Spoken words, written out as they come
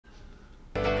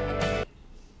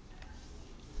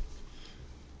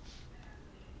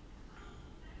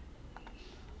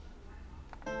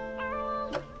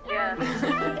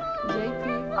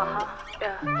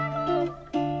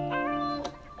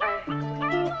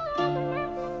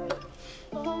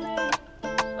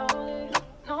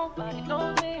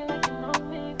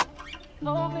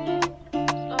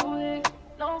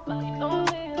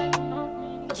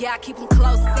keep him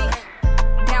close, see.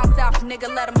 Down south,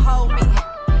 nigga, let him hold me.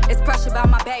 It's pressure about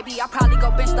my baby, I probably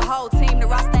go bench the whole team. The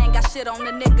roster ain't got shit on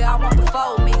the nigga, I want to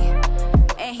fold me.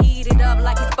 And he eat it up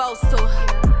like he's supposed to.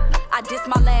 I diss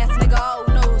my last nigga, old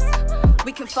news.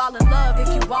 We can fall in love if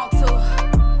you want to.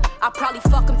 I probably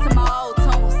fuck him to my old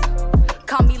tunes.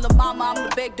 Call me La Mama, I'm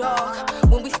the big dog.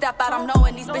 When we step out, I'm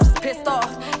knowing these bitches pissed off.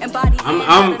 And body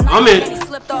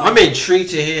I'm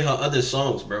intrigued to hear her other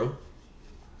songs, bro.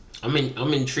 I'm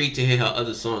intrigued to hear her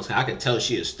other songs. I can tell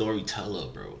she a storyteller,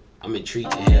 bro. I'm intrigued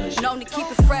to hear her shit. Known to keep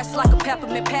it fresh like a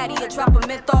peppermint patty or drop a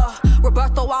menthol.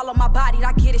 Roberto all on my body,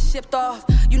 I get it shipped off.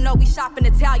 You know we shopping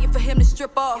Italian for him to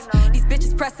strip off. These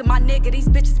bitches pressing my nigga, these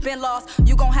bitches been lost.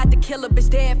 You gon' have to kill a bitch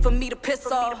dead for me to piss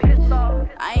off.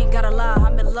 I ain't gotta lie,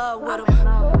 I'm in love with him.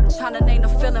 Tryna name the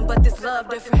feeling, but this love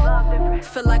different.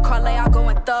 Feel like Carlay, I go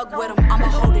and thug with him. I'ma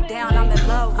hold it down, I'm in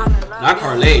love with him. Not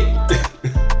Carlay.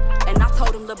 And I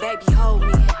told him, little baby, hold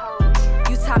me.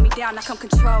 You tie me down, now come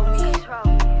control me.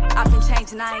 I've been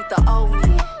changing, I ain't the old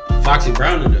me. Foxy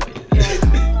Brown in the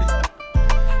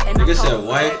nigga said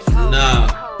white? Nah.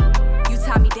 You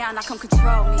tie me down, now come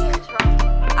control me.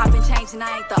 I've been changing,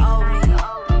 I ain't the old me.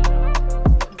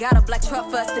 Got a black truck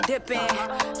for us to dip in.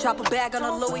 Drop a bag on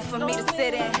a Louis for me to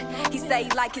sit in. He say he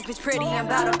like his bitch pretty and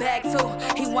bout a bag too.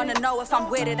 He wanna know if I'm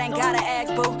with it, ain't gotta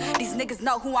ask boo. These niggas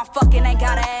know who I'm fucking, ain't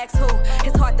gotta ask who.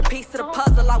 His heart the piece of the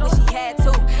puzzle, I wish he had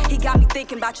to. He got me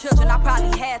thinking about children, I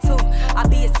probably had to. I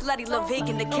be a slutty little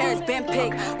vegan, the carrots been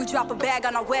picked. We drop a bag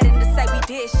on our wedding to say we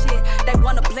did shit. They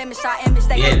wanna blemish our image,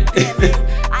 they hate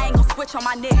it. I ain't gonna switch on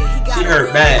my nigga, he got she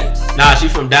hurt bad. Bitch. Nah, she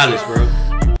from Dallas, bro.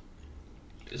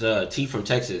 It's T from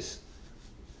Texas.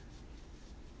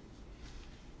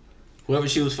 Whoever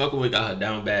she was fucking with got her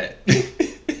down bad. Listen,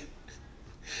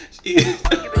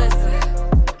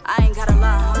 I ain't gotta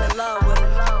lie, I'm in love with him.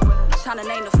 Tryna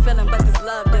name the feeling, but this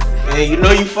love different. Hey, you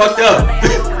know you fucked up.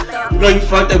 You know you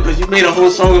fucked up because you made a whole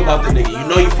song about the nigga. You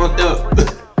know you fucked up.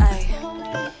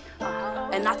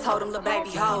 And I told him, little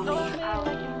baby, hold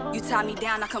me. You tie me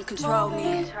down, now come control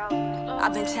me.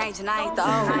 I've been changing, I ain't the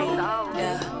old me.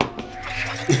 Yeah.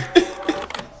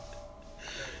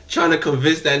 Trying to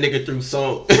convince that nigga through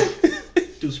song.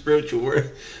 Through spiritual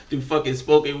word. Through fucking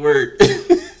spoken word.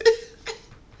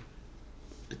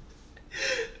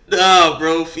 Nah,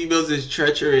 bro. Females is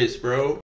treacherous, bro.